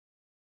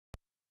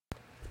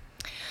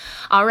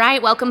All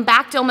right, welcome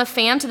back, DOMA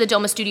Fam, to the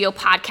DOMA Studio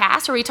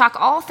podcast, where we talk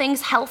all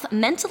things health,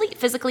 mentally,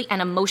 physically,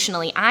 and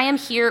emotionally. I am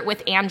here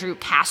with Andrew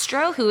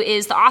Castro, who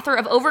is the author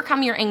of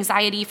Overcome Your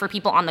Anxiety for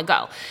People on the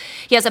Go.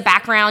 He has a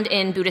background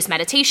in Buddhist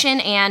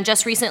meditation and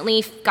just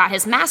recently got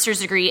his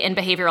master's degree in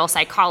behavioral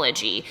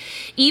psychology.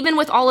 Even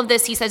with all of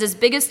this, he says his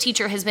biggest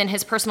teacher has been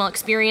his personal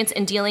experience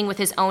in dealing with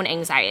his own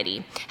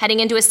anxiety. Heading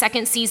into his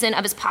second season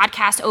of his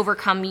podcast,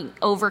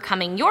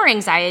 Overcoming Your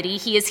Anxiety,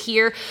 he is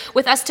here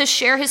with us to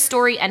share his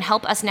story and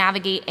help us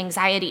navigate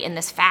anxiety in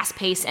this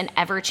fast-paced and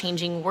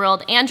ever-changing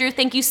world. Andrew,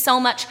 thank you so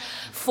much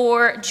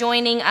for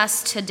joining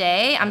us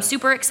today. I'm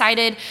super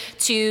excited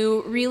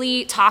to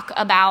really talk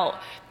about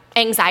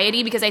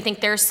anxiety because I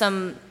think there's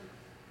some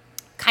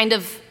kind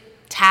of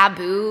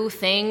taboo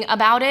thing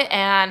about it,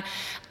 and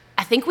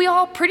I think we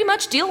all pretty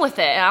much deal with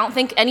it. I don't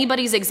think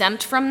anybody's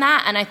exempt from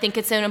that, and I think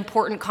it's an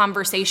important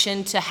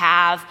conversation to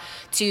have,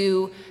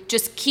 to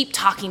just keep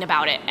talking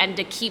about it and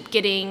to keep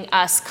getting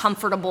us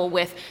comfortable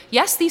with,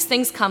 yes, these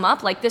things come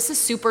up. Like, this is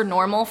super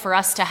normal for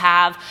us to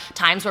have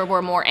times where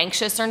we're more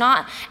anxious or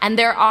not. And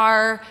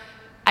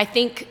I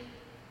think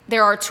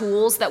there are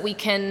tools that we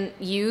can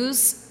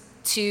use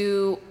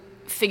to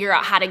figure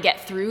out how to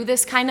get through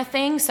this kind of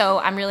thing. So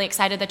I'm really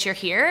excited that you're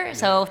here. Yeah.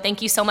 So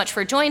thank you so much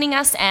for joining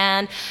us,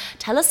 and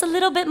tell us a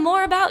little bit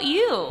more about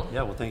you.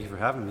 Yeah, well, thank you for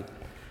having me.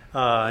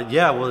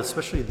 Well,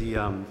 especially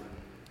the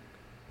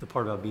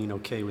part about being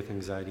okay with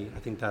anxiety. I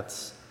think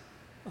that's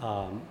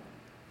a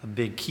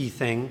big key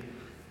thing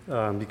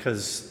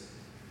because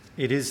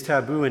it is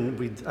taboo,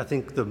 and I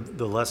think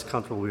the less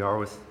comfortable we are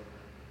with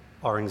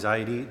our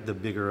anxiety, the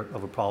bigger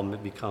of a problem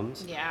it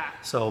becomes. Yeah.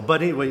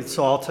 But anyway,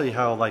 I'll tell you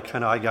how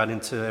I got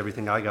into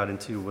everything I got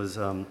into was,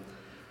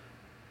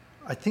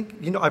 I think,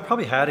 I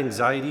probably had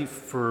anxiety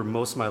for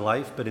most of my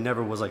life, but it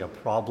never was like a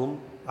problem.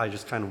 It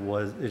just kind of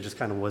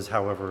was,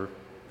 however,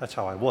 that's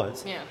how I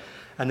was. Yeah.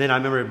 And then I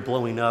remember it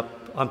blowing up.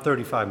 I'm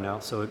 35 now,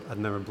 so I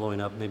remember blowing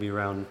up maybe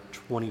around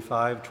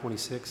 25,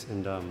 26,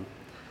 and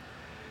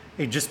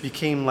it just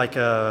became like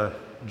a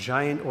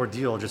giant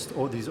ordeal, just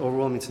these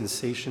overwhelming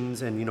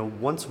sensations.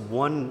 And once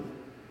one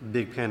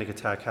big panic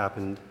attack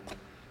happened,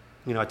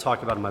 I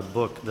talk about in my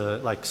book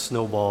the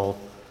snowball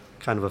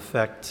kind of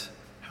effect,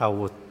 how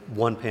with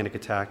one panic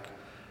attack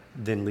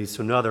then leads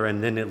to another,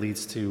 and then it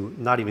leads to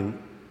not even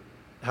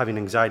having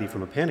anxiety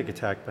from a panic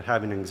attack, but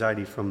having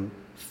anxiety from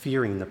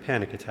fearing the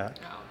panic attack.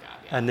 Oh, God,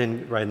 yeah. And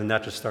then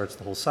that just starts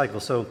the whole cycle.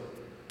 So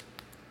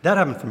that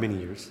happened for many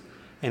years,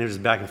 and it was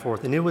back and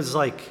forth, and it was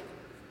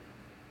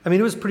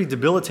it was pretty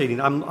debilitating.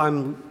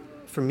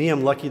 For me,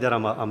 I'm lucky that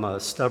I'm a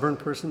stubborn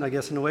person, I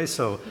guess, in a way.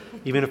 So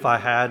even if I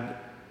had,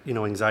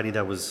 anxiety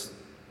that was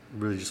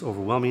really just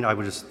overwhelming, I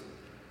would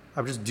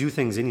just do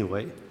things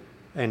anyway,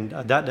 and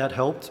that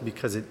helped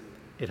because it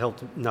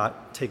helped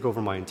not take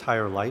over my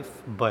entire life.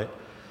 But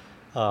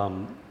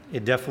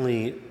it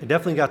definitely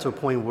got to a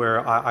point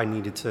where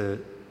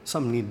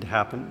something needed to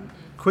happen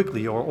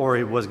quickly, or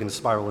it was going to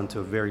spiral into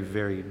a very,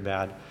 very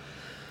bad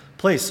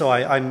place. So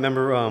I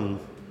remember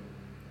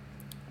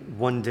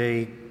one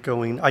day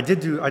I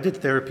did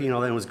therapy and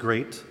all that, and it was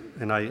great.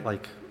 And I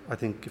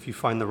think if you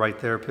find the right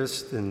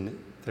therapist, then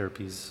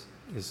therapy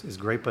is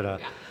great. But I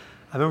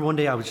remember one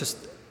day I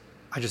just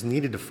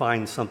needed to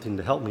find something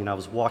to help me, and I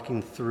was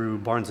walking through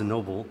Barnes and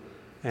Noble,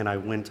 and I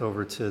went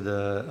over to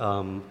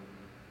the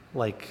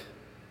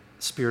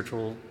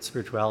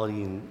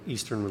spirituality and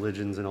Eastern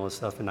religions and all this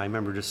stuff, and I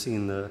remember just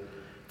seeing the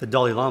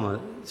Dalai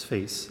Lama's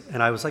face,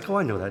 and I was like, oh,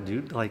 I know that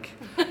dude, I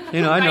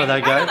know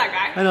that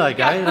guy. I know that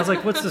guy. And I was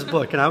like, what's this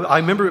book? And I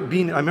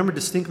remember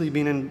distinctly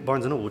being in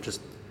Barnes and Noble,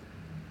 just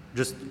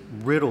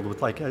riddled with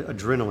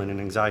adrenaline and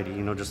anxiety,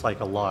 just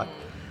a lot.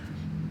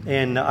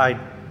 And I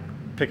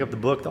pick up the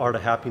book, The Art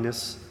of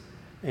Happiness,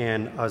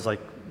 and I was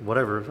like,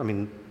 whatever.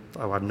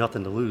 I have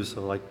nothing to lose,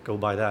 so go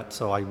buy that.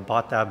 So I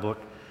bought that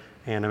book,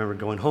 and I remember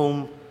going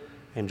home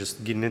and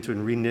just getting into it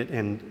and reading it,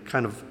 and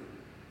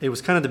it was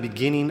kind of the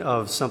beginning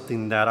of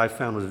something that I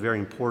found was very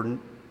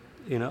important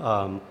in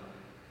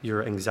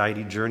your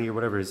anxiety journey or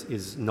whatever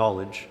is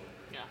knowledge.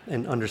 Yeah.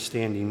 And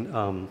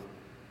understanding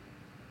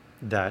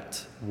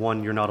that,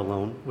 one, you're not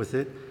alone with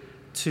it.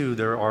 Two,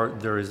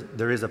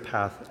 there is a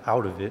path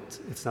out of it.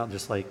 It's not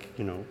just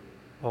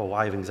oh,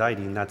 I have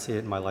anxiety and that's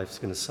it, my life's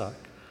going to suck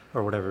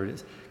or whatever it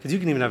is. Because you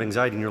can even have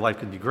anxiety and your life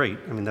could be great.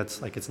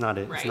 That's it's not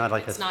right. It's not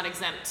it's not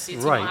exempt. So you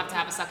right. don't have to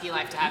have a sucky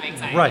life to have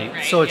anxiety.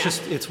 Right. So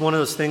it's one of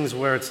those things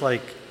where it's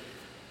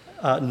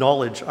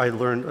knowledge. I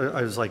learned.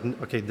 I was like,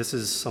 okay, this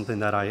is something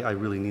that I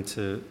really need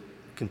to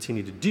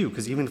continue to do,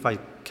 because even if I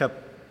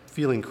kept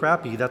feeling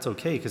crappy, that's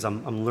okay, because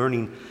I'm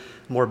learning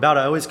more about it.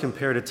 I always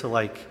compared it to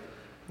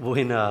when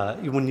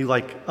you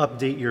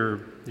update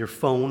your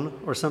phone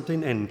or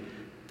something, and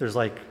there's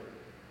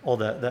all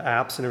the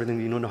apps and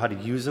everything, you don't know how to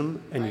use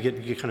them, and right. you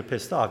get kind of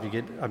pissed off.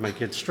 I might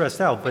get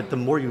stressed out, but the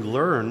more you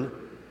learn,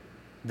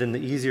 then the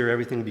easier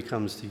everything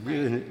becomes to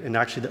you, and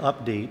actually the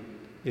update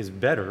is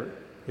better.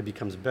 It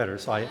becomes better.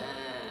 So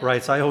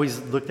I always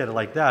looked at it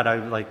like that.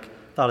 I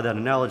thought of that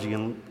analogy,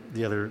 and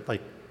the other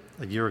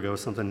a year ago or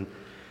something,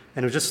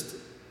 and it was just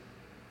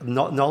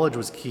knowledge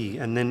was key.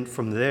 And then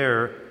from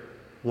there,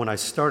 when I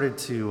started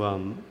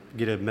to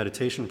get a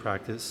meditation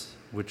practice,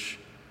 which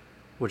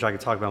I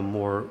could talk about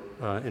more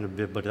in a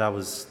bit, but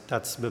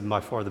that's been by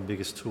far the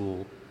biggest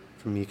tool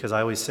for me, because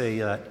I always say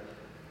that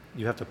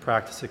you have to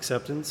practice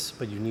acceptance,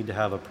 but you need to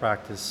have a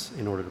practice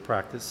in order to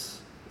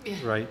practice,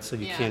 right? So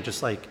you can't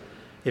just like,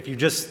 if you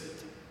just,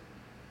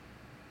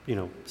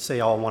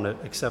 say, oh, I want to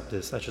accept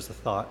this, that's just a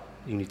thought.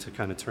 You need to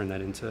kind of turn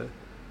that into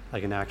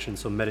like an action.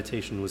 So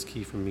meditation was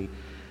key for me.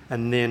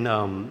 And then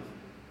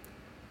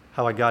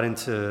how I got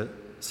into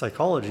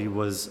psychology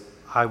was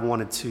I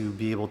wanted to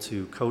be able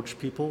to coach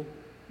people.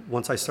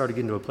 Once I started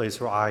getting to a place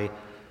where I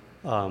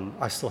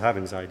still have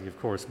anxiety, of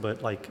course,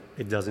 but like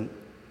it doesn't.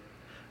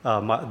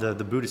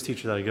 The Buddhist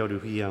teacher that I go to,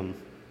 he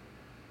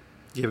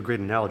gave a great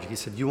analogy. He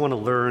said, you want to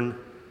learn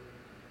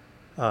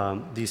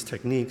these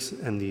techniques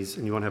and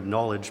you want to have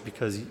knowledge,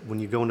 because when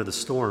you go into the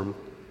storm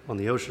on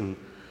the ocean,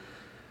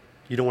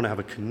 you don't want to have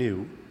a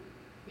canoe,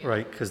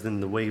 right? Because then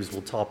the waves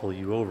will topple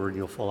you over and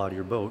you'll fall out of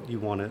your boat. You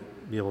want to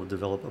be able to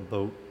develop a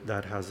boat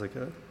that has like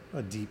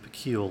a deep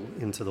keel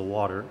into the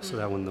water, so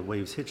that when the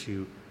waves hit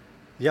you,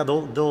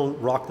 they'll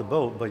rock the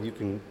boat, but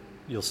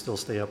you'll still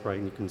stay upright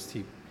and you can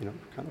keep,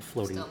 kind of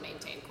floating. Still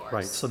maintain course.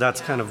 Right. So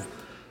that's kind of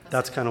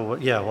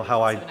what,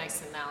 how a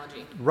nice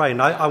analogy. Right.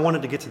 And I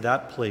wanted to get to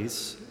that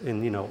place,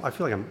 and, I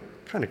feel like I'm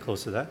kind of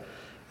close to that.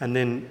 And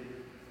then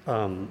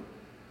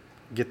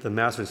get the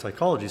master in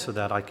psychology so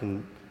that I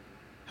can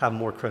have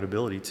more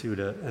credibility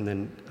and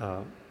then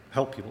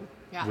help people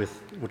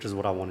which is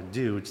what I want to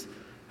do. It's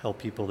help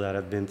people that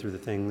have been through the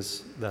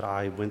things that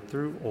I went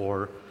through,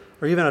 or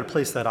even at a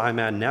place that I'm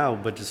at now,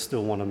 but just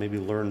still want to maybe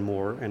learn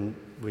more. And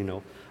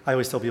I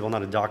always tell people I'm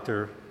not a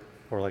doctor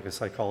or like a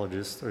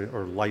psychologist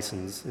or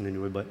licensed in any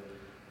way, but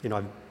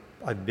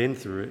I've been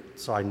through it,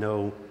 so I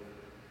know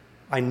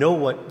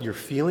what you're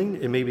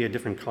feeling. It may be a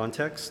different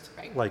context,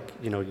 right.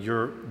 Like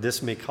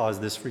this may cause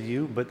this for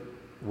you, but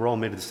we're all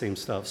made of the same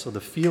stuff. So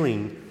the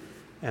feeling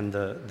and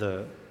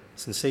the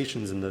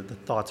sensations and the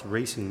thoughts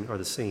racing are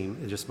the same.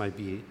 It just might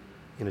be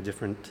in a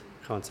different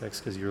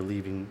context because you're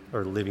living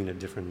a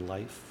different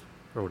life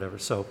or whatever.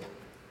 So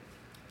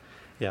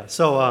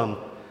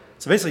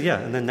so basically,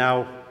 and then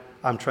now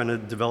I'm trying to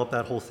develop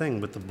that whole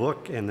thing with the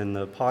book and then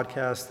the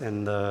podcast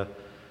and the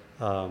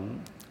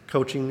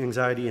coaching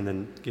anxiety, and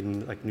then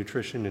getting like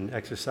nutrition and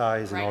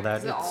exercise and all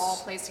that. It all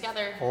plays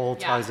together. All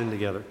ties in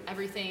together.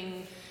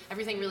 Everything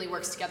really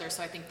works together.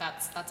 So I think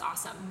that's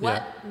awesome.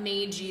 What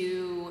made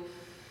you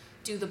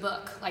do the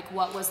book? Like,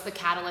 what was the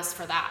catalyst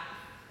for that?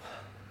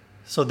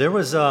 So there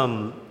was,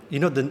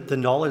 the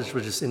knowledge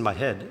was just in my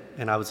head,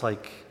 and I was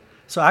like,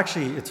 so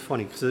actually it's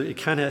funny because it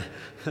kind of,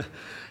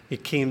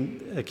 it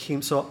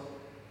came. So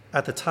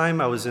at the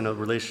time I was in a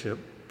relationship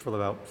for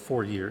about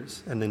 4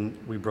 years, and then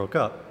we broke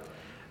up,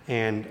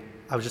 and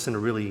I was just in a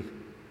really,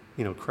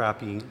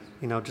 crappy,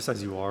 just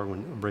as you are when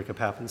a breakup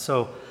happens.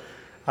 So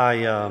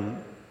I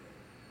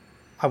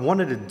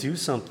wanted to do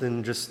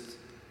something.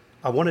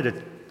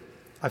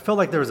 I felt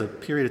like there was a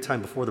period of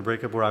time before the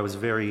breakup where I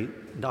wasn't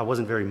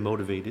very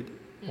motivated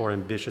or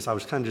ambitious. I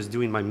was kind of just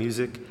doing my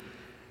music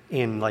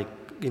and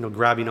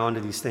grabbing onto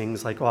these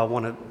things like, oh, I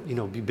want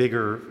to, be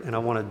bigger, and I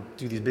want to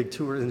do these big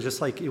tours, and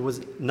just like, it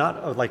was not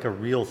a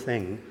real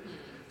thing.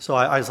 So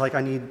I was like,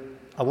 I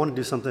want to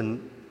do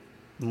something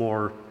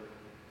more.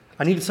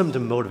 I needed something to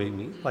motivate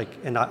me.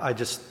 And I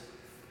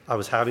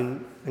was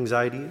having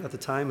anxiety at the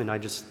time, and I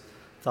just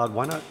thought,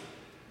 why not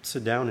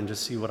sit down and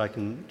just see what I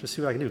can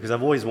do? Because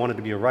I've always wanted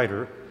to be a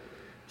writer.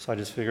 So I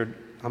just figured,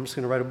 I'm just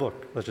going to write a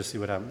book. Let's just see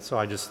what happens. So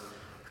I just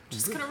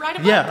going to write a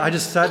book. Yeah, I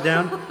just sat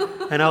down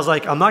and I was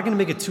like, I'm not going to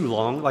make it too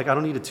long. Like, I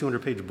don't need a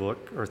 200-page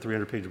book or a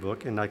 300-page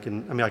book. And I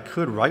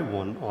could write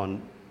one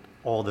on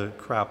all the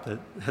crap that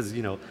has,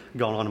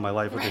 gone on in my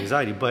life with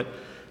anxiety. But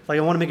I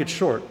want to make it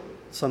short.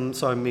 So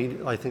I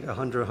made, I think,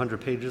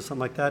 100 pages, something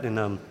like that.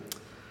 And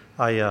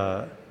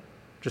I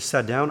just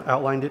sat down,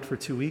 outlined it for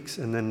 2 weeks,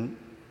 and then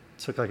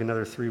took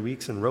another 3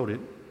 weeks and wrote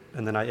it.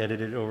 And then I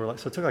edited it over.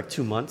 So it took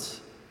 2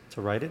 months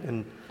to write it.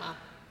 And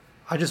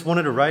I just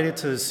wanted to write it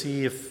to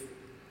see if,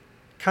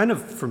 kind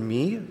of for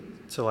me,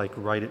 to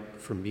write it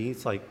for me.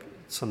 It's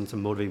something to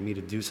motivate me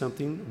to do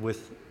something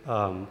with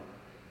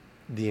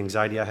the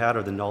anxiety I had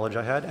or the knowledge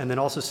I had. And then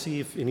also see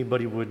if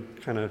anybody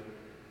would kind of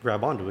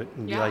grab onto it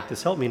and be like,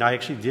 this helped me. And I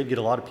actually did get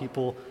a lot of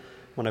people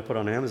when I put it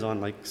on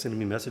Amazon, sending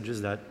me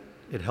messages that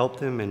it helped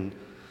them, and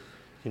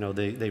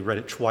they read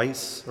it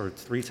twice or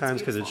 3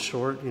 times because it's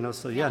short.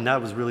 So and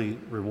that was really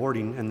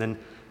rewarding. And then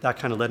that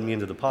kind of led me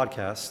into the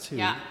podcast too.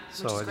 Yeah,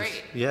 which is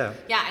great. Yeah,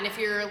 and if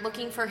you're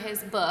looking for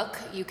his book,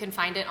 you can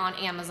find it on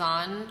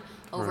Amazon.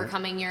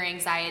 Overcoming Your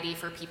Anxiety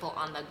for People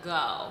on the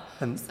Go.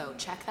 So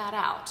check that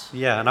out.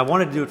 Yeah, and I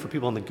wanted to do it for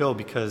people on the go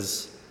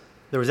because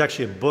there was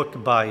actually a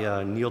book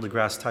by Neil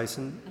deGrasse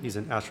Tyson. He's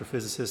an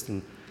astrophysicist,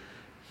 and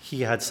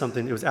he had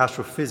something. It was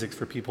astrophysics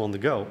for people on the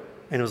go,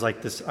 and it was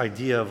this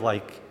idea of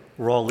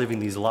we're all living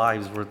these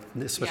lives,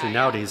 especially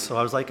nowadays. So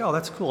I was like, oh,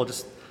 that's cool. I'll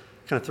just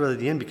kind of throw that at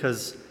the end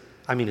because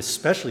I mean,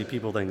 especially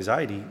people with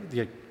anxiety,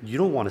 you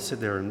don't want to sit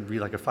there and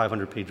read like a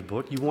 500-page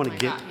book. You want to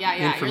get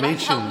information. You're like,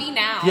 help me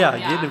now. Yeah,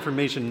 get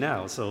information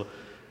now. So,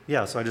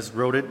 so I just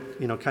wrote it,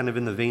 kind of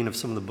in the vein of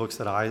some of the books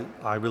that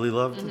I really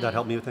loved that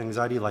helped me with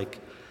anxiety. Like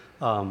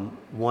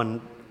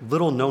one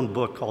little known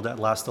book called At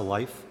Last a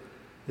Life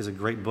is a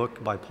great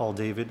book by Paul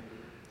David.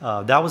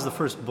 That was the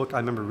first book I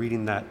remember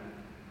reading that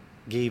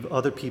gave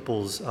other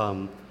people's,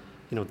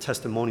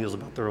 testimonials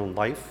about their own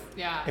life.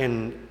 Yeah.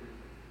 And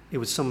it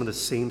was some of the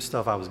same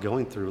stuff I was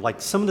going through.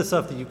 Like some of the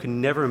stuff that you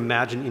can never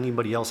imagine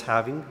anybody else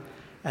having.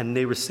 And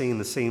they were saying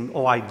the same,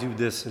 I do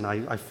this and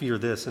I fear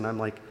this. And I'm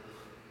like,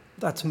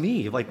 that's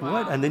me. Like, wow.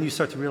 what? And then you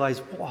start to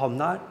realize, I'm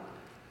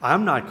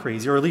not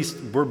crazy, or at least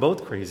we're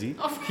both crazy.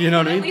 You know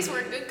what I mean? At least we're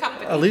in good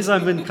company. At least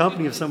I'm in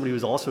company of somebody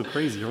who's also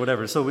crazy or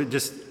whatever. So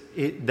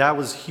that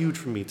was huge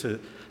for me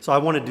so I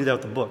wanted to do that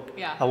with the book.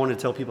 Yeah. I wanted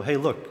to tell people, hey,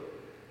 look,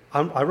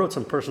 I wrote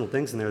some personal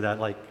things in there that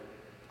like,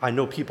 I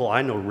know people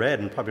I know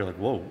read and probably like,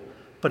 whoa.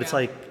 But it's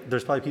like,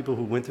 there's probably people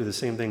who went through the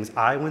same things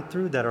I went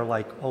through that are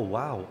like, oh,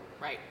 wow.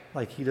 Right.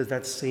 Like he does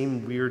that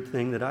same weird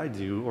thing that I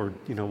do or,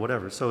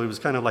 whatever. So it was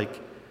kind of like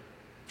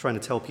trying to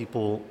tell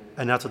people,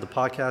 and that's what the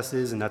podcast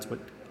is. And that's what,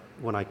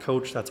 when I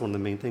coach, that's one of the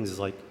main things is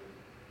like,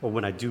 or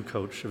when I do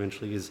coach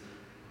eventually is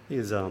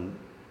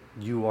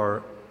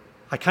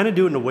I kind of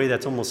do it in a way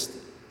that's almost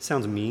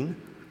sounds mean,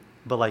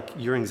 but like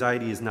your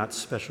anxiety is not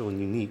special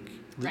and unique,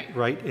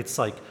 right? It's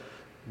like,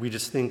 we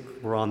just think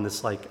we're on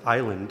this like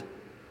island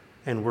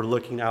and we're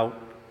looking out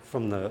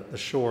from the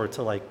shore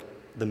to like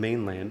the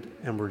mainland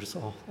and we're just,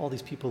 all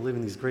these people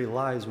living these great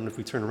lives. When if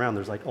we turn around,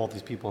 there's like all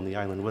these people on the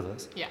island with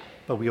us. Yeah.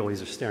 But we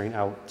always are staring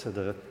out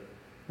to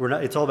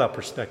it's all about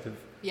perspective.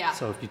 Yeah.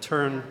 So if you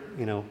turn,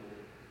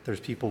 there's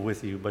people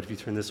with you, but if you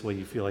turn this way,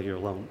 you feel like you're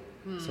alone.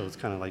 So it's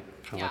kind of like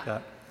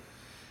that.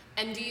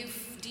 And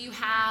do you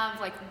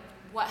have like,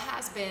 what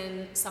has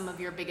been some of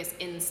your biggest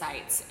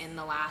insights in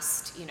the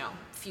last,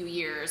 few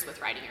years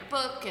with writing your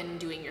book and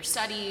doing your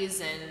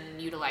studies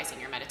and utilizing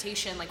your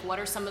meditation? Like, what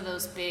are some of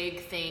those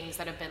big things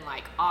that have been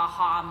like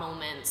aha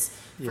moments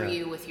for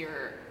you with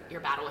your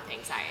battle with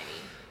anxiety?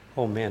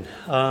 Oh man,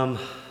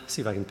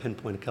 see if I can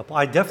pinpoint a couple.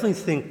 I definitely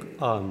think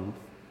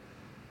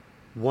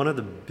one of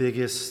the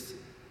biggest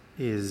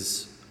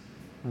is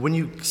when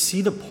you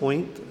see the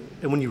point,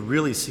 and when you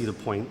really see the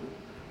point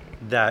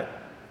that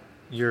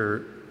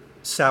you're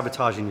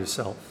sabotaging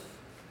yourself.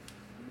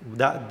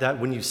 That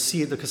when you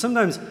see it, because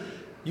sometimes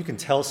you can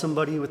tell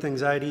somebody with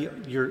anxiety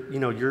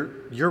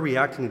you're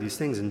reacting to these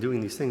things and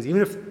doing these things,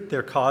 even if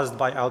they're caused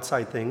by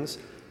outside things,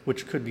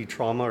 which could be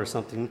trauma or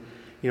something.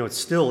 It's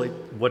still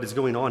what is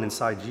going on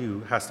inside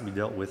you has to be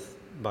dealt with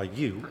by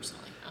you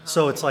personally.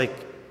 So it's like,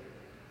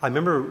 I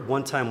remember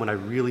one time when I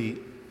really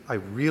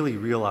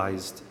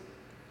realized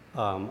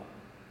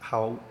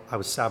how I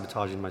was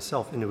sabotaging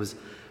myself, and I was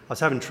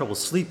having trouble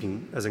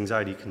sleeping, as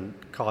anxiety can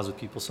cause with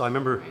people. So I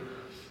remember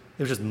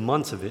it was just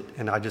months of it,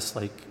 and I just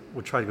like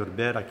would try to go to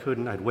bed. I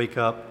couldn't. I'd wake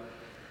up.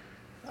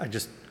 I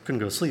just couldn't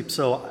go to sleep.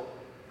 So,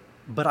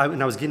 I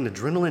was getting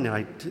adrenaline,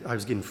 and I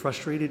was getting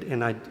frustrated,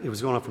 and it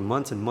was going on for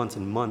months and months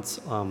and months.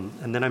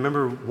 And then I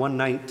remember one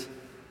night,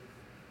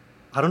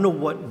 I don't know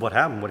what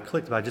happened, what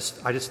clicked, but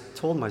I just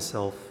told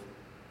myself,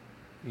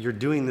 you're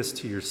doing this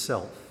to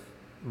yourself.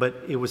 But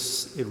it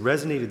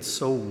resonated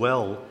so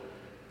well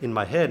in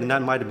my head, and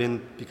that might have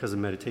been because of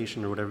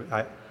meditation or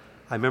whatever.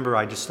 I remember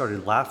I just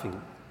started laughing.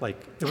 Like,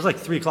 it was like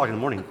 3 o'clock in the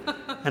morning,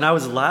 and I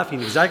was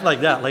laughing exactly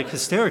like that, like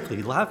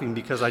hysterically laughing,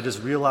 because I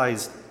just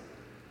realized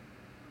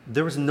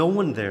there was no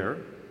one there,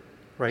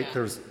 right? Yeah.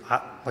 There was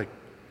like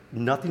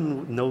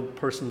nothing, no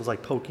person was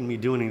like poking me,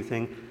 doing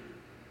anything.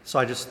 So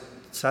I just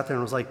sat there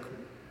and was like,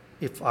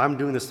 if I'm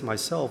doing this to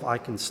myself, I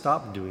can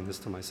stop doing this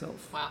to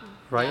myself. Wow.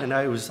 Right? Yeah. And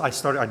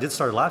I did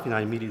start laughing.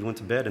 I immediately went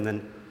to bed, and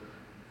then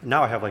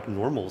now I have like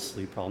normal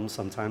sleep problems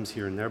sometimes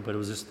here and there, but it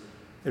was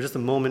just a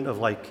moment of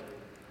like,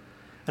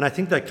 and I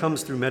think that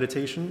comes through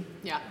meditation.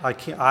 Yeah.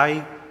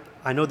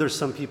 I know there's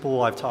some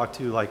people I've talked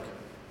to like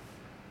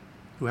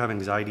who have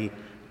anxiety.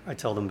 I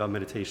tell them about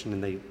meditation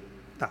and they,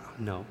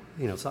 no,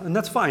 and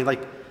that's fine.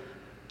 Like,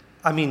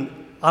 I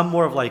mean, I'm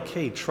more of like,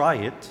 hey, try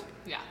it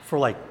for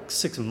like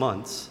 6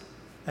 months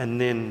and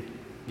then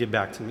get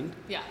back to me.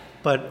 Yeah.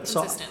 But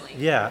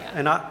consistently.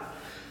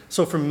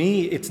 So for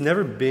me, it's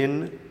never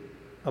been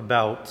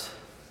about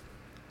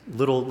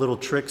little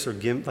tricks or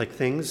like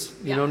things,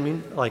 you know what I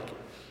mean? Like,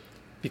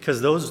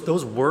 because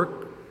those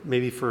work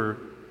maybe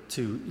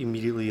to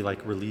immediately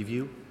like relieve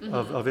you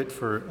of it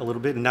for a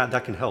little bit, and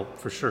that can help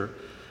for sure.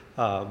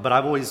 But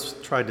I've always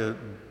tried to,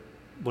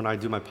 when I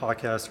do my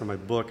podcast or my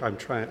book, I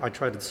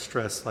try to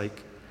stress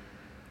like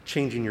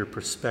changing your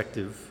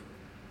perspective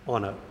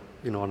on a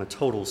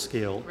total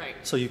scale, right.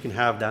 So you can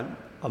have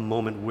a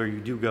moment where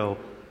you do go,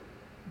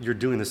 you're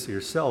doing this to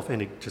yourself,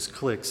 and it just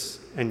clicks,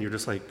 and you're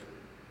just like,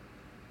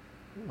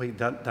 wait,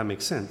 that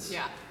makes sense.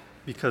 Yeah.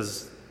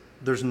 Because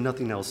there's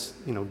nothing else,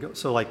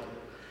 so like,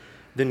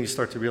 then you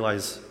start to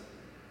realize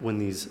when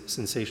these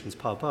sensations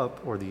pop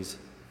up or these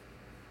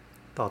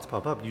thoughts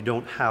pop up, you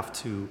don't have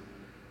to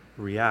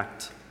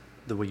react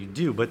the way you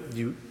do, but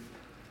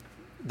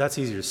that's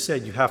easier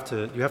said. You have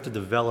to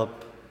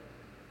develop,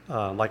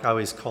 like I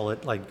always call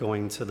it, like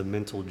going to the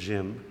mental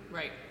gym.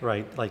 Right.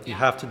 Right. Like you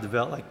have to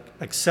develop, like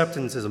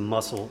acceptance is a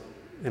muscle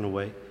in a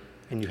way,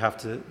 and you have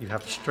to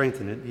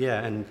strengthen it.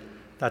 Yeah. And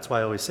that's why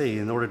I always say,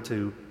 in order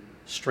to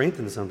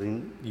strengthen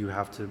something, you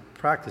have to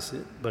practice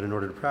it. But in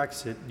order to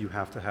practice it, you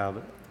have to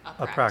have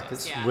a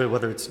practice. Yeah.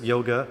 Whether it's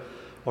yoga,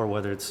 or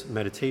whether it's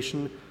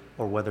meditation,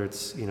 or whether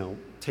it's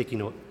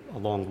taking a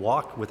long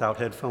walk without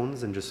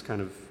headphones and just kind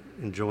of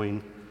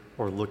enjoying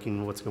or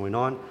looking what's going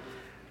on,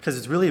 because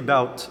it's really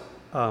about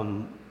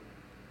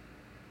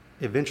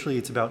eventually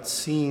it's about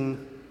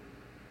seeing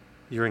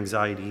your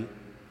anxiety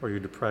or your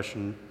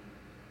depression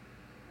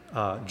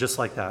just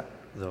like that,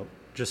 though,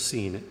 just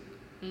seeing it,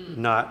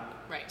 not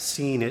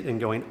seeing it and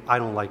going, I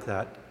don't like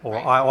that, or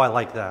I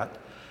like that,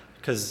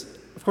 because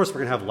of course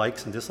we're going to have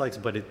likes and dislikes,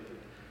 but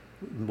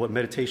what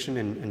meditation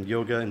and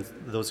yoga and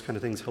those kind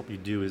of things help you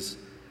do is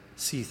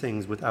see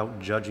things without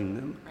judging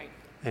them. Right.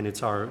 And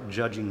it's our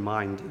judging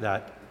mind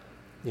that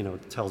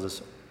tells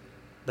us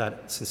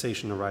that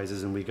sensation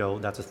arises and we go,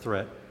 that's a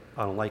threat,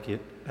 I don't like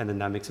it, and then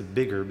that makes it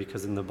bigger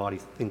because then the body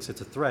thinks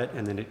it's a threat,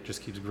 and then it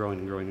just keeps growing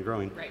and growing and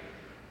growing. Right.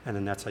 And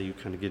then that's how you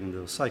kind of get into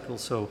those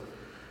cycles. So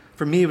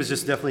for me, it was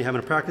just definitely having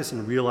a practice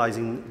and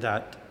realizing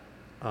that,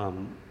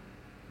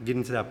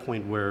 getting to that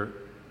point where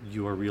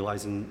you are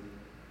realizing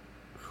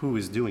who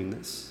is doing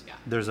this. Yeah.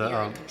 There's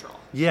you're in control.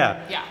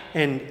 Yeah. Yeah.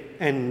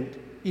 And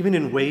even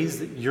in ways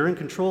that you're in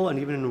control, and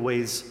even in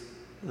ways,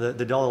 the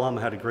Dalai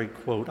Lama had a great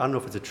quote. I don't know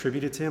if it's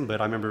attributed to him,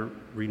 but I remember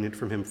reading it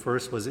from him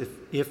first. Was if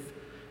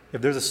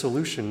there's a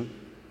solution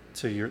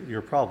to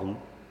your problem,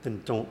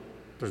 then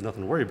there's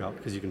nothing to worry about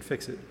because you can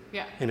fix it.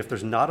 Yeah. And if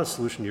there's not a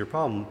solution to your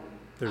problem,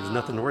 there's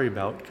nothing to worry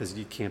about because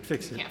you can't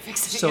fix it. Can't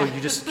fix it. So yeah.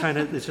 you just kind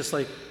of, it's just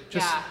like,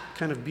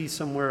 kind of be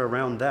somewhere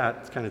around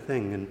that kind of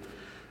thing. And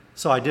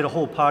so I did a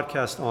whole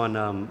podcast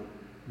on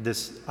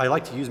this. I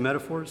like to use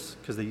metaphors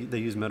because they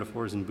use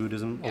metaphors in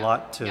Buddhism a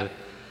lot to,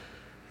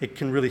 it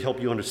can really help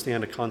you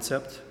understand a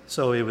concept.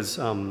 So it was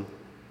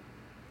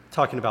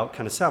talking about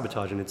kind of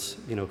sabotage, and it's,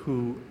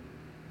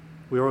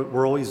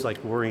 we're always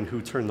like worrying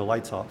who turned the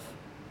lights off.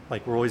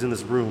 Like we're always in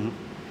this room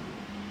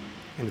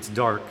and it's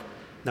dark.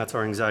 That's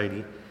our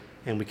anxiety.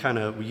 And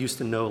we used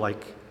to know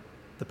like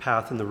the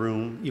path in the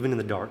room, even in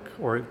the dark,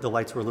 or the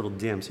lights were a little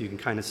dim so you can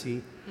kind of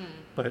see.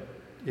 But,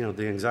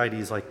 the anxiety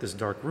is like this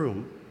dark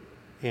room,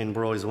 and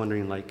we're always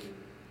wondering like,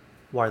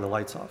 why are the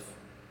lights off?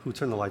 Who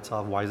turned the lights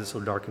off? Why is it so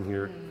dark in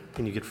here?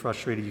 And you get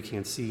frustrated, you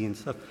can't see and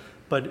stuff.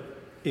 But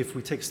if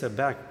we take a step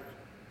back,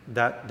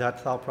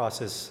 that thought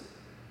process,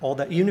 all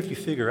that, even if you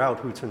figure out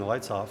who turned the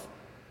lights off,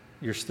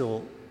 you're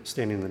still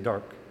standing in the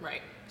dark.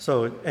 Right.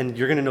 So, and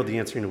you're going to know the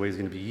answer in a way is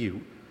going to be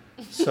you.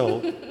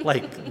 So,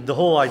 like, the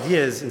whole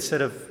idea is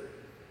instead of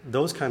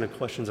those kind of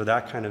questions or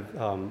that kind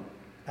of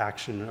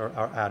action or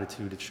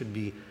attitude, it should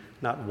be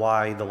not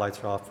why the lights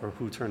are off or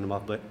who turned them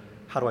off, but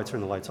how do I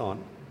turn the lights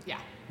on? Yeah.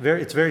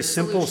 It's very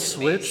simple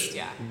Solution-based,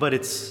 switch, but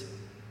it's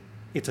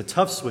a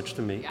tough switch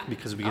to make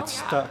because we get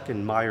stuck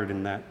and mired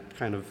in that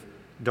kind of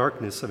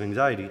darkness of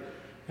anxiety,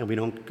 and we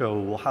don't go,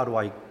 well, how do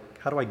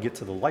I get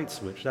to the light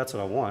switch? That's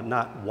what I want,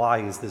 not why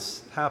is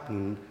this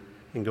happening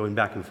and going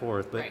back and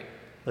forth, but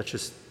let's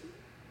just,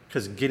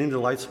 because getting to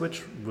the light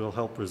switch will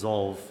help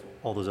resolve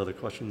all those other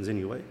questions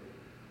anyway.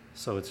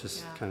 So it's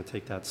just kind of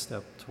take that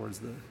step towards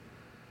the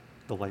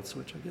light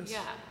switch, I guess.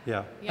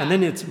 Yeah. And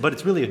then it's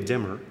really a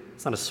dimmer.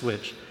 It's not a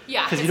switch.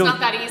 Yeah, it's not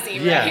that easy,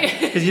 right? Yeah,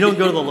 because you don't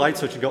go to the light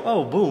switch and go,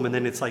 oh, boom, and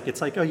then it's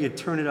like, oh, you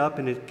turn it up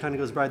and it kind of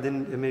goes bright,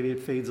 then maybe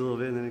it fades a little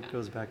bit and then it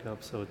goes back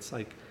up. So it's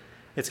like,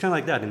 it's kind of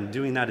like that. And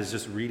doing that is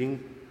just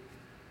reading,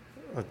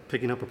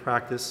 picking up a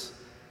practice,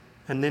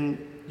 and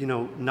then,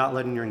 not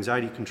letting your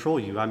anxiety control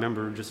you. I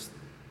remember just,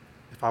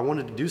 if I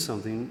wanted to do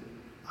something,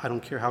 I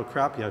don't care how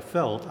crappy I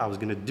felt, I was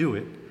going to do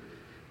it.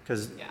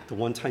 Because the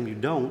one time you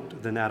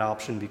don't, then that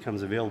option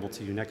becomes available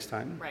to you next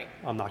time. Right.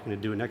 I'm not going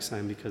to do it next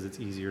time because it's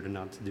easier to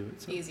not to do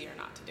it. So. Easier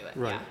not to do it.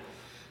 Right.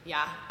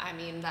 Yeah. I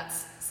mean,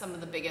 that's some of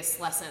the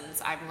biggest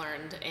lessons I've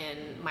learned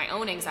in my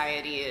own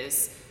anxiety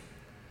is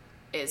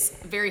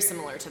very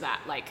similar to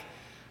that. Like,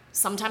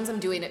 sometimes I'm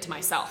doing it to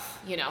myself,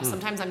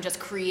 sometimes I'm just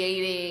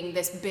creating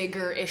this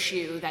bigger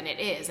issue than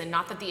it is. And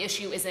not that the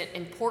issue isn't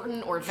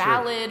important or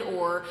valid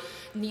or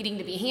needing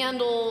to be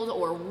handled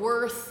or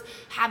worth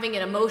having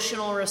an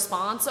emotional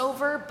response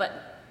over,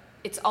 but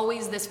it's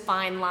always this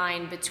fine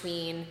line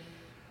between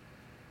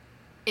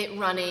it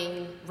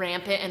running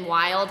rampant and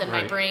wild and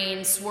my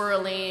brain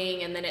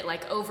swirling and then it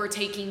like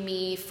overtaking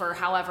me for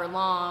however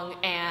long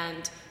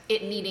and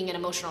it needing an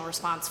emotional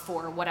response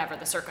for whatever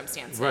the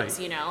circumstance is,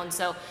 and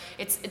so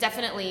it's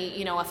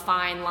definitely, a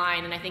fine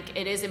line. And I think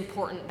it is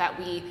important that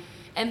we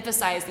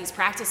emphasize these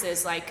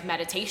practices like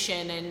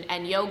meditation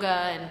and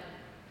yoga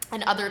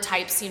and other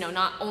types,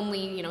 not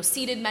only,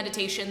 seated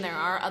meditation. There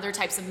are other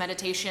types of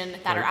meditation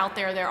that are out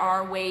there. There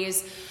are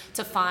ways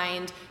to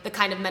find the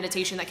kind of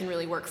meditation that can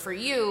really work for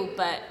you.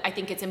 But I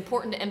think it's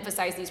important to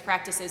emphasize these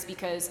practices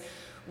because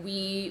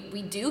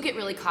we do get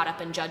really caught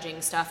up in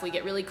judging stuff. We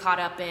get really caught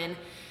up in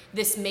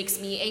this makes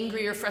me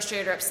angry or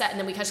frustrated or upset, and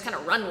then we just kind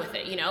of run with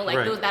it, you know, like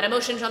right. that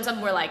emotion comes up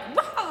and we're like,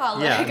 wow,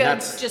 like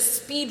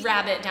just speed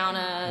rabbit down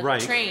a right.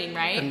 train,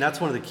 right? And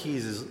that's one of the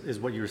keys is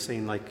what you were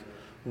saying, like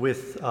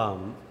with,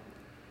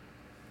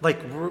 like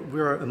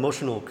we're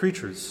emotional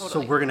creatures,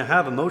 Totally. so we're going to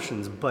have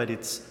emotions, but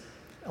it's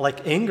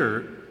like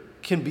anger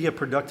can be a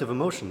productive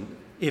emotion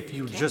if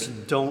you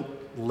just don't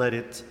let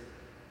it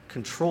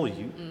control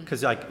you,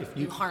 because like if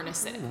you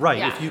harness it, right?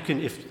 Yeah. If you can,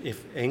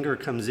 if anger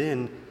comes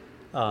in,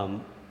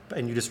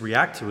 and you just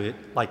react to it,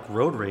 like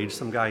road rage,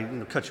 some guy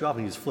cuts you off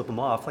and you just flip him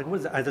off, like what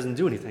is that? It doesn't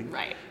do anything,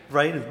 right?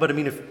 But I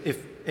mean,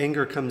 if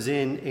anger comes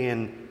in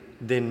and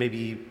then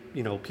maybe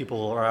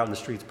people are out in the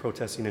streets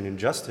protesting an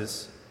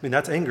injustice, I mean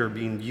that's anger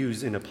being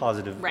used in a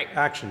positive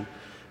action.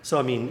 So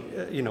I mean,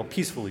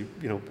 peacefully,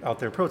 out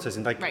there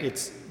protesting, like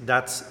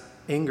that's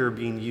anger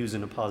being used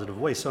in a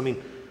positive way. So I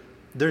mean,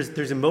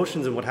 there's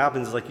emotions, and what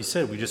happens is, like you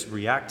said, we just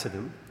react to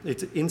them.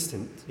 It's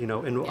instant,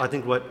 and I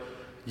think what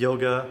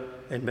yoga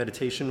and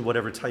meditation,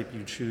 whatever type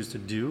you choose to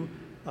do,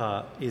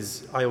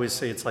 is, I always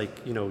say it's like,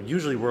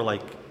 usually we're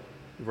like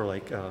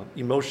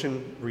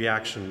emotion,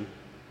 reaction,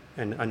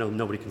 and I know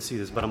nobody can see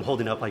this, but I'm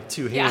holding up like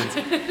two hands,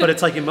 but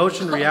it's like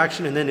emotion,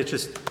 reaction, and then it's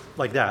just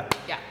like that.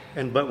 Yeah.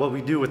 But what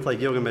we do with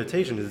like yoga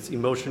meditation is it's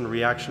emotion,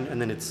 reaction,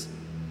 and then it's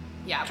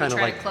kind of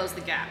like to close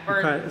the gap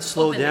or kind of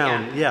slow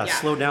down, yeah,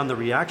 slow down the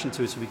reaction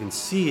to it so we can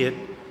see it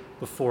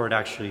before it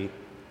actually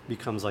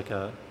becomes like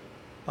a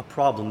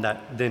problem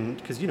that then,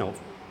 because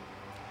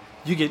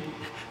you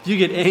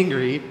get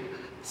angry,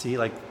 see,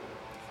 like,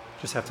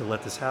 just have to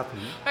let this happen.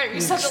 Right, you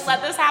just have to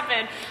let this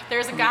happen.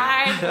 There's a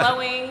guy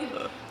blowing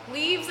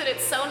leaves, and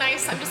it's so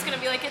nice. I'm just going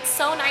to be like, it's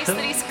so nice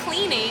that he's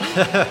cleaning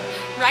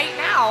right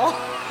now.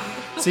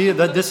 See,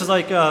 this is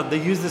like,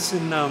 they use this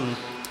in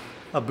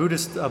a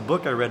Buddhist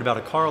book I read about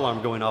a car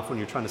alarm going off when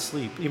you're trying to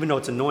sleep. Even though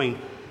it's annoying,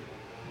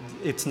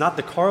 it's not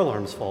the car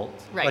alarm's fault.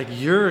 Right. Like,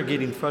 you're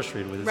getting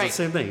frustrated with it. It's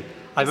the same thing.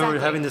 I remember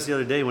having this the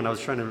other day when I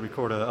was trying to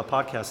record a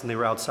podcast, and they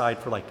were outside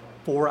for like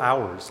 4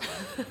 hours.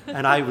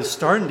 And I was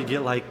starting to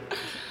get like,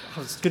 I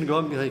was going to go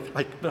up and be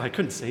like, but I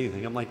couldn't say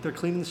anything. I'm like, they're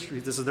cleaning the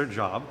streets. This is their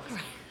job.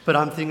 Right. But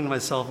I'm thinking to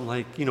myself, I'm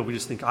like, we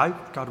just think,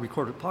 I've got to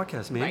record a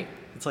podcast, man. Right.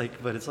 It's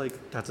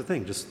like, that's the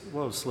thing. Just,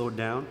 slow it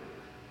down.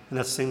 And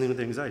that's the same thing with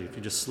anxiety. If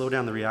you just slow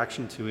down the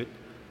reaction to it,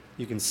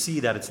 you can see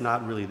that it's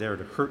not really there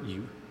to hurt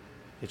you.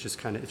 It's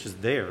just it's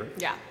just there.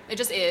 Yeah, it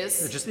just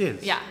is. It just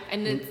is. Yeah,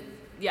 and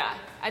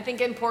I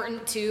think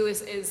important too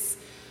is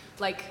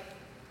like,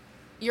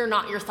 you're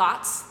not your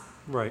thoughts.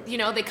 Right.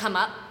 They come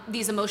up,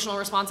 these emotional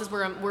responses.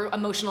 We're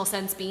emotional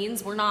sense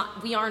beings.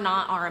 We are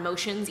not our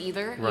emotions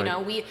either.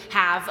 Right. We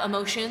have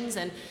emotions,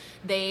 and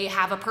they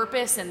have a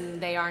purpose,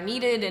 and they are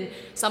needed, and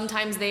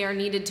sometimes they are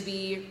needed to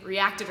be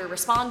reacted or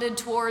responded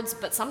towards,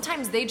 but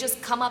sometimes they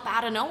just come up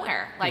out of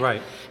nowhere. Like,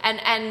 right.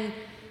 And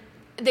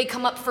they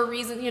come up for a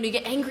reason. You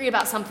get angry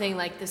about something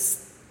like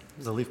this.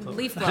 It's a leaf blower.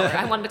 Leaf blower.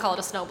 I wanted to call it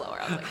a snow blower.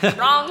 I was like,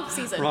 wrong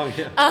season. Wrong,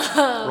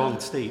 yeah. Wrong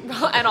state.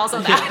 And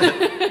also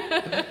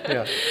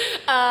that.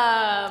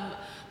 Yeah.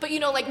 But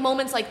like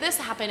moments like this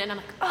happen, and I'm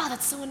like, oh,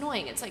 that's so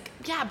annoying. It's like,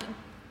 yeah, but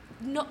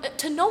no,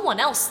 to no one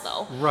else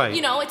though. Right.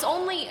 It's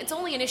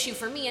only an issue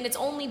for me, and it's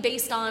only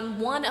based on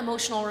one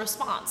emotional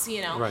response.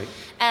 Right.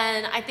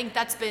 And I think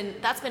that's been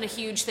a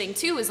huge thing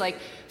too, is like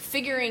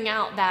figuring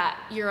out that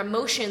your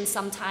emotions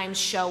sometimes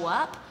show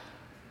up.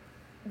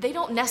 They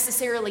don't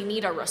necessarily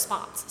need a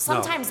response.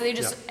 Sometimes they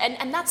just,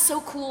 and that's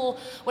so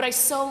cool. What I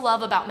so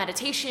love about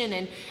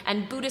meditation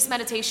and Buddhist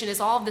meditation is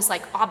all of this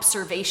like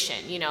observation,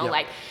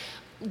 like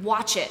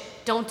watch it,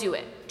 don't do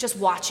it, just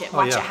watch it,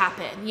 watch it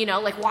happen,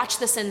 like watch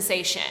the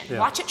sensation,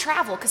 watch it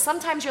travel. Because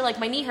sometimes you're like,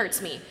 my knee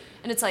hurts me.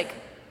 And it's like,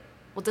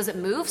 well, does it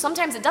move?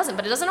 Sometimes it doesn't,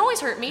 but it doesn't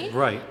always hurt me.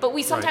 Right. But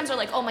we sometimes are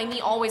like, oh, my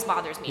knee always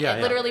bothers me.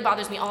 It literally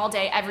bothers me all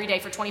day, every day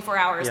for 24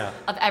 hours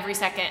of every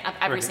second of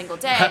every single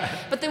day.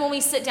 But then when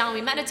we sit down and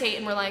we meditate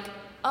and we're like,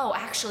 oh,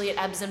 actually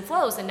it ebbs and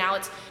flows, and now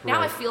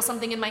I feel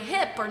something in my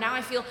hip, or now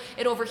I feel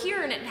it over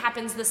here, and it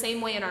happens the same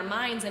way in our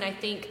minds. And I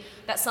think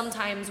that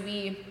sometimes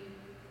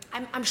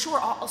I'm sure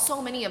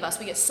so many of us,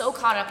 we get so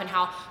caught up in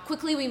how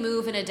quickly we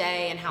move in a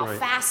day and how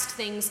fast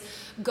things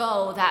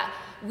go that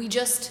we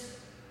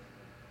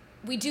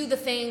do the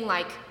thing,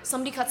 like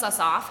somebody cuts us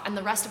off and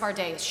the rest of our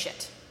day is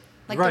shit.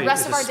 Like the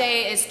rest of our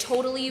day is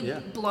totally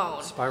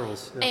blown.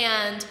 Spirals.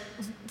 Yeah. And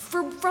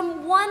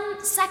from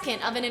 1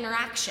 second of an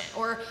interaction,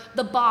 or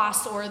the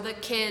boss, or the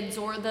kids,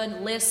 or the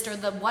list, or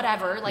the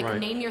whatever, like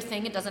name your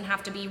thing. It doesn't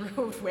have to be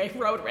road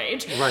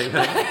rage. Right.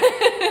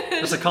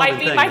 That's a common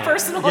thing. Might be my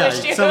personal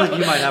issue. It sounds like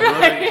you might have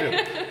road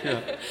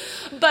rage.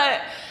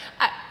 Yeah.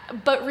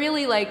 But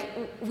really, like,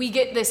 we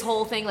get this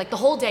whole thing, like the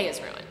whole day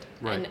is ruined.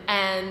 Right.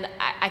 And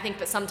I think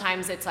that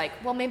sometimes it's like,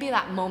 well, maybe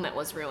that moment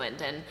was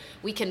ruined, and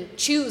we can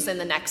choose in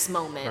the next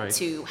moment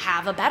to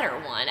have a better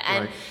one.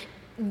 And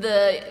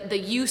the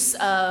use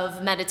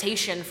of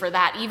meditation for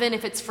that, even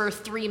if it's for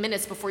 3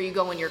 minutes before you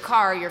go in your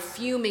car, you're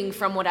fuming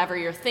from whatever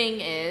your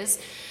thing is,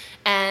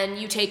 and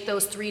you take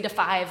those 3 to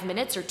 5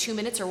 minutes or 2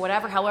 minutes or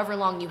whatever, however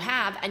long you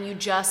have, and you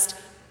just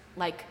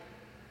like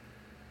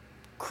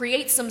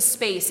create some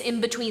space in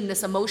between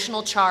this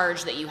emotional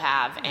charge that you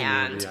have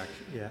and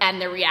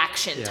the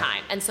reaction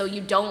time. And so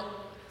you don't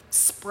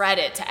spread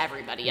it to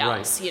everybody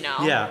else, you know?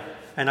 Yeah,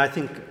 and I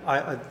think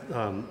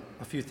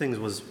a few things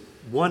was,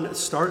 one,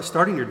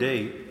 starting your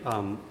day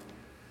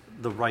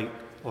the right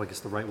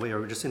way,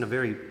 or just in a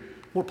very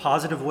more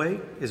positive way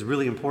is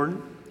really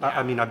important.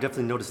 I mean, I've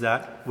definitely noticed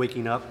that,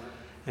 waking up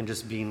and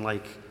just being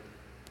like,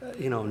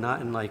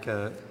 not in like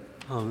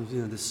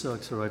this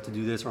sucks, or I have to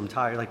do this, or I'm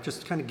tired. Like,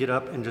 just kind of get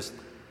up and just,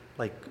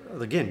 like,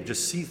 again,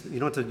 just see. You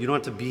don't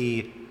have to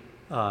be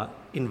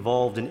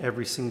involved in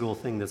every single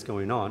thing that's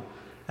going on.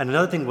 And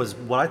another thing was,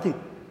 what I think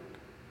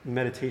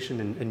meditation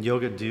and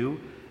yoga do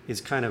is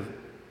kind of,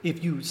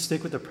 if you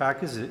stick with the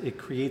practice, it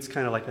creates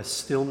kind of like a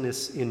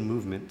stillness in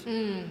movement.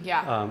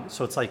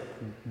 So it's like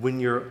when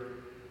you're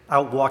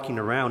out walking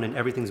around and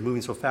everything's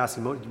moving so fast,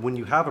 when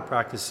you have a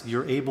practice,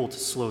 you're able to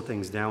slow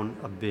things down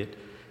a bit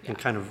and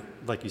kind of,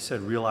 like you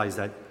said, realize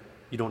that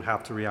you don't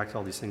have to react to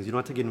all these things. You don't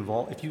have to get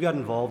involved. If you got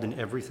involved in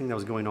everything that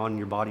was going on in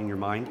your body and your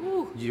mind,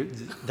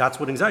 that's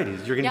what anxiety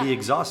is. You're going to be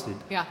exhausted.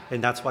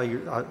 And that's why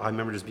I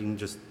remember just being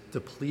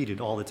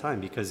depleted all the time,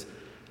 because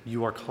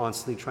you are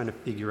constantly trying to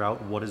figure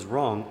out what is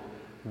wrong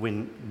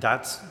when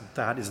that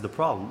is the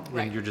problem.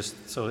 When you're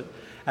just so.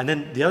 And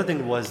then the other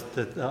thing was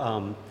that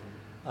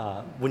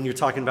when you're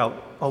talking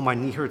about, my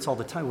knee hurts all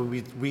the time,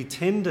 we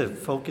tend to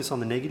focus on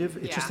the negative.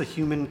 It's just a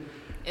human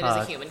It is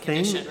a human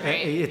condition,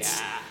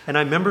 right? And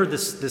I remember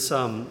this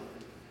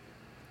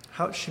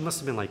how she must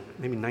have been like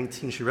maybe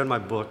 19. She read my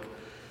book.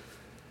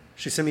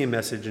 She sent me a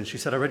message and she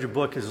said, I read your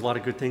book, there's a lot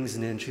of good things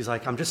in it. And she's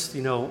like, I'm just,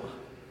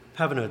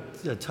 having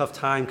a tough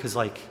time because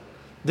like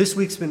this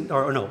week's been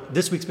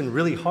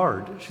really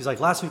hard. She's like,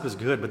 last week was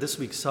good, but this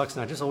week sucks.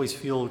 And I just always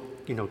feel,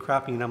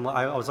 crappy. And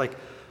I was like,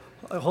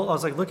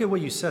 look at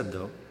what you said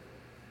though.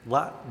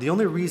 The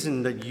only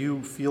reason that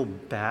you feel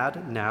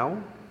bad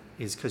now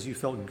is because you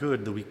felt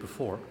good the week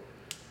before,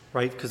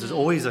 right? Because there's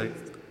always a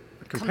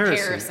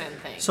comparison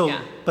thing. So,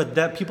 but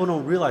that people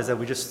don't realize that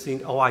we just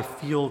think, I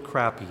feel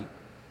crappy,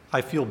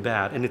 I feel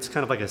bad, and it's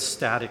kind of like a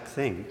static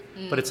thing.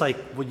 But it's like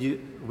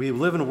we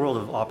live in a world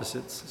of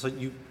opposites. So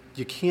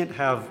you can't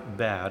have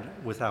bad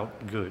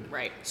without good.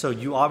 Right. So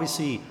you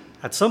obviously,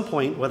 at some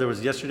point, whether it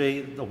was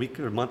yesterday, a week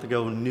or a month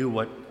ago, knew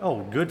what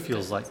good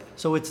feels like.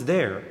 So it's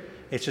there.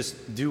 It's just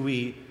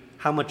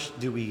how much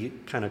do we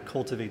kind of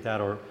cultivate that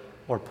or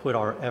put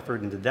our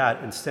effort into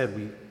that?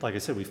 Instead, like I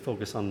said, we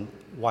focus on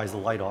why is the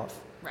light off?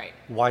 Right.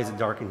 Why is it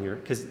dark in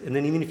here? And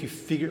then even if you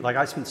figure, like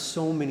I spent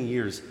so many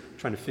years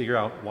trying to figure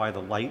out why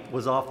the light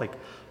was off. Like,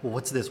 well,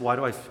 what's this?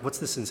 What's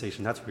this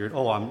sensation? That's weird.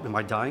 Am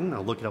I dying?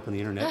 I'll look it up on the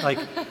internet. Like,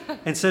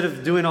 instead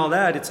of doing all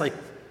that, it's like,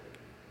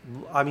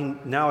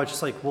 now it's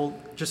just like, well,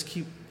 just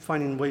keep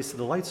finding ways to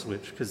the light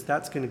switch, because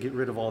that's going to get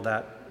rid of all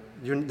that.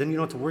 Then you don't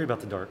have to worry about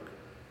the dark.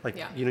 Like,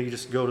 you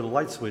just go to the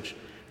light switch,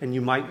 and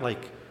you might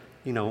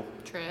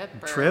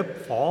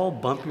trip, fall,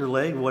 bump your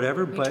leg,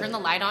 whatever. But turn the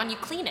light on, you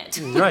clean it.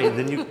 Right, and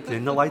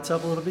then the light's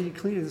up a little bit, you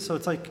clean it. So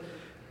it's like,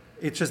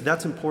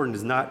 that's important,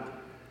 is not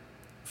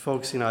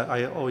focusing.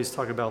 I always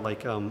talk about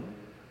like kind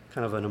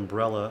of an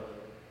umbrella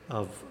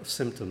of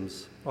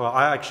symptoms. Or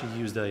I actually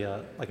used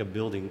a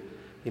building.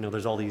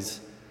 There's all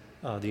these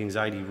the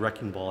anxiety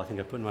wrecking ball, I think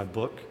I put in my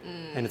book,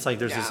 and it's like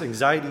there's this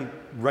anxiety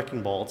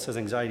wrecking ball. It says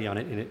anxiety on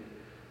it, and it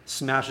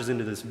smashes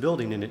into this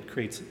building, and it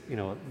creates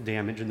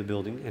damage in the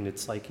building, and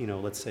it's like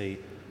let's say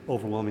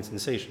overwhelming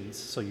sensations.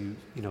 So you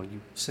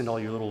send all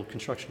your little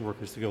construction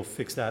workers to go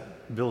fix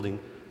that building,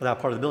 or that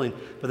part of the building,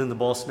 but then the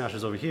ball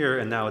smashes over here,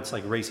 and now it's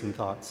like racing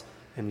thoughts,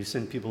 and you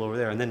send people over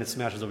there, and then it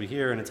smashes over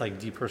here, and it's like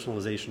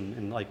depersonalization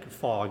and like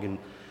fog and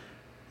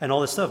all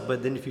this stuff.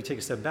 But then if you take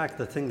a step back,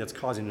 the thing that's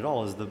causing it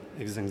all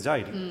is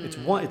anxiety. It's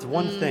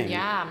one thing.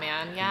 Yeah,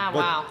 man. Yeah, but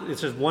wow.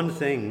 It's just one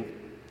thing,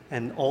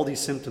 and all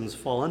these symptoms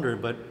fall under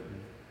it. But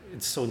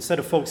so instead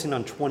of focusing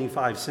on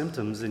 25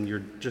 symptoms, and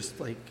you're just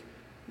like,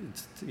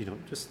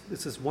 it's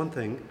this one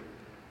thing,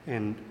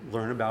 and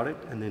learn about it,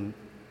 and then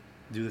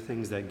do the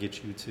things that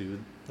get you to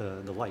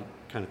the light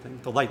kind of thing,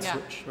 the light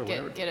switch or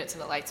whatever. Get it to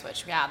the light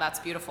switch. Yeah, that's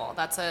beautiful.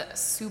 That's a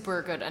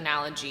super good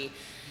analogy.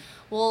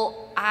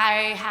 Well,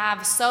 I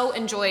have so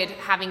enjoyed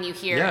having you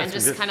here and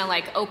just kind of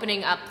like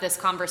opening up this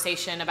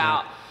conversation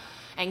about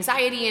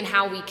anxiety and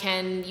how we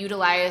can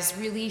utilize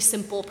really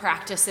simple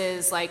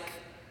practices like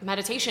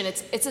meditation.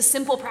 It's a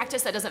simple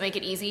practice that doesn't make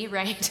it easy,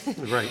 right?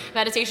 Right.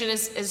 Meditation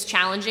is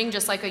challenging,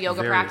 just like a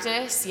yoga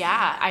practice.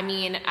 Yeah. I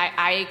mean,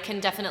 I can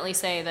definitely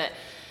say that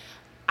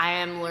I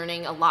am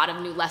learning a lot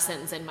of new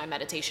lessons in my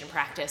meditation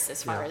practice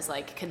as far as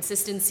like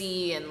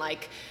consistency, and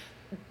like,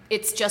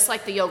 it's just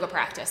like the yoga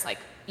practice. Like,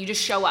 you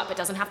just show up. It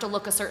doesn't have to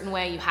look a certain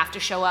way. You have to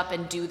show up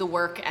and do the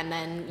work, and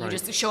then you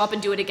just show up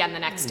and do it again the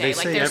next day.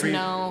 They say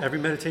every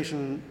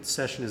meditation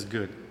session is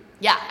good.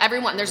 Yeah,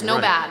 everyone. There's no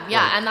bad.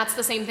 Yeah, and that's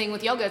the same thing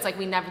with yoga. It's like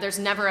there's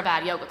never a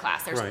bad yoga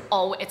class.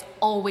 It's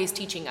always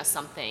teaching us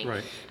something.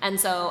 Right. And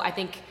so I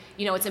think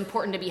it's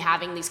important to be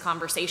having these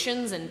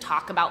conversations and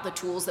talk about the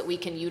tools that we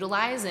can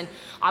utilize, and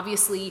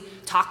obviously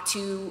talk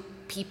to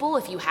people.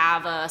 If you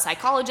have a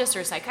psychologist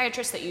or a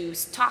psychiatrist that you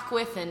talk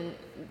with and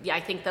I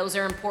think those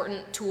are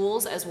important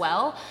tools as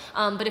well.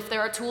 But if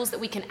there are tools that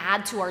we can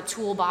add to our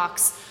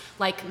toolbox,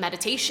 like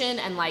meditation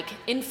and like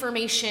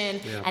information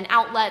and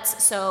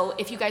outlets. So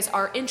if you guys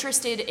are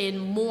interested in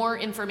more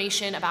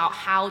information about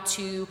how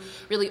to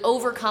really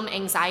overcome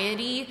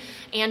anxiety,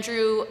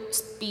 Andrew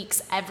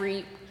speaks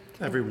every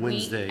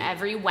Wednesday.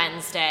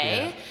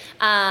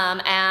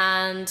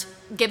 And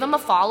give him a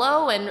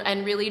follow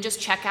and really just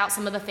check out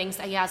some of the things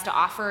that he has to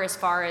offer as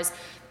far as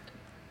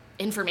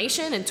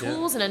information and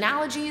tools and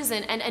analogies,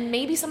 and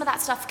maybe some of that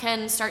stuff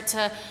can start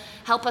to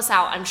help us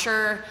out. I'm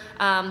sure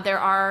there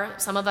are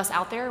some of us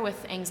out there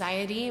with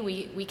anxiety.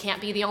 We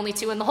can't be the only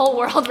two in the whole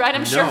world, right?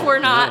 I'm sure we're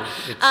not.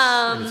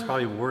 No. It's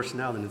probably worse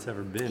now than it's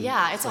ever been.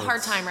 Yeah, it's a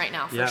hard time right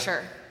now, for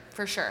sure.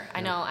 For sure.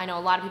 I know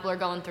a lot of people are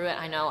going through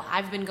it. I know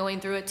I've been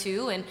going through it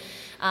too, and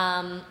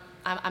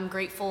I'm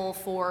grateful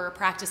for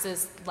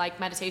practices like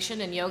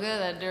meditation and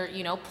yoga that are,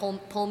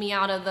 pull me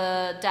out of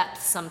the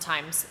depths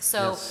sometimes.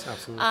 So, yes,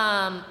 absolutely.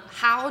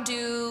 How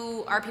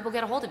do our people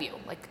get a hold of you?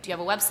 Like, do you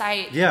have a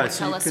website? Yeah,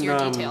 tell us your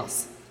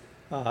details.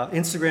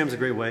 Instagram's a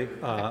great way.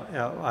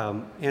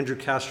 Andrew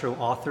Castro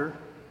author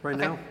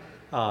now.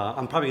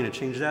 I'm probably going to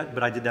change that,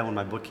 but I did that when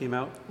my book came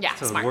out. Yeah,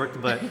 so smart. It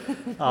worked, but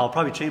I'll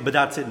probably change. But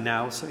that's it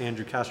now. So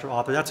Andrew Castro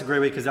author. That's a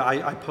great way because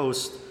I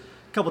post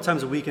a couple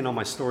times a week and on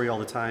my story all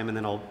the time, and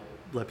then I'll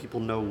let people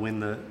know when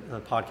the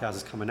podcast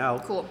is coming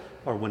out,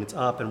 or when it's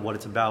up and what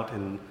it's about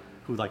and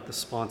who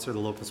the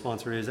local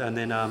sponsor is. And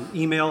then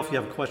email if you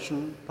have a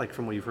question, like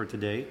from what you've heard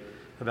today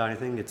about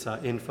anything. It's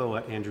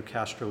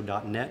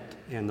info@andrewcastro.net,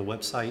 and the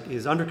website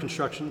is under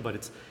construction, but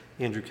it's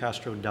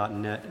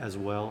andrewcastro.net as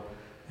well.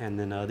 And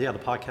then the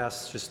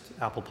podcast is just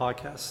Apple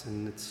Podcasts,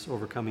 and it's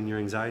Overcoming Your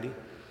Anxiety.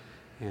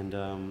 And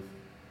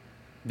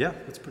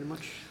that's pretty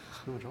much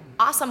all.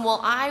 Awesome. Well,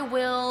 I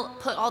will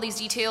put all these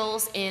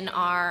details in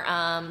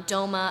our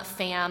DOMA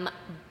Fam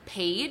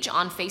page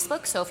on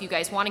Facebook. So if you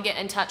guys want to get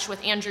in touch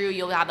with Andrew,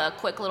 you'll have a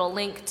quick little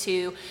link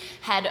to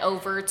head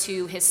over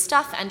to his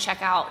stuff and check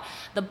out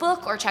the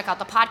book or check out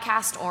the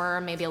podcast,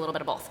 or maybe a little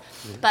bit of both.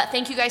 But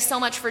thank you guys so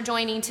much for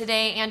joining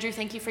today. Andrew,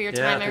 thank you for your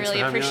time. I really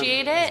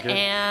appreciate it.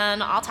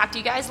 And I'll talk to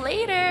you guys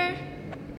later.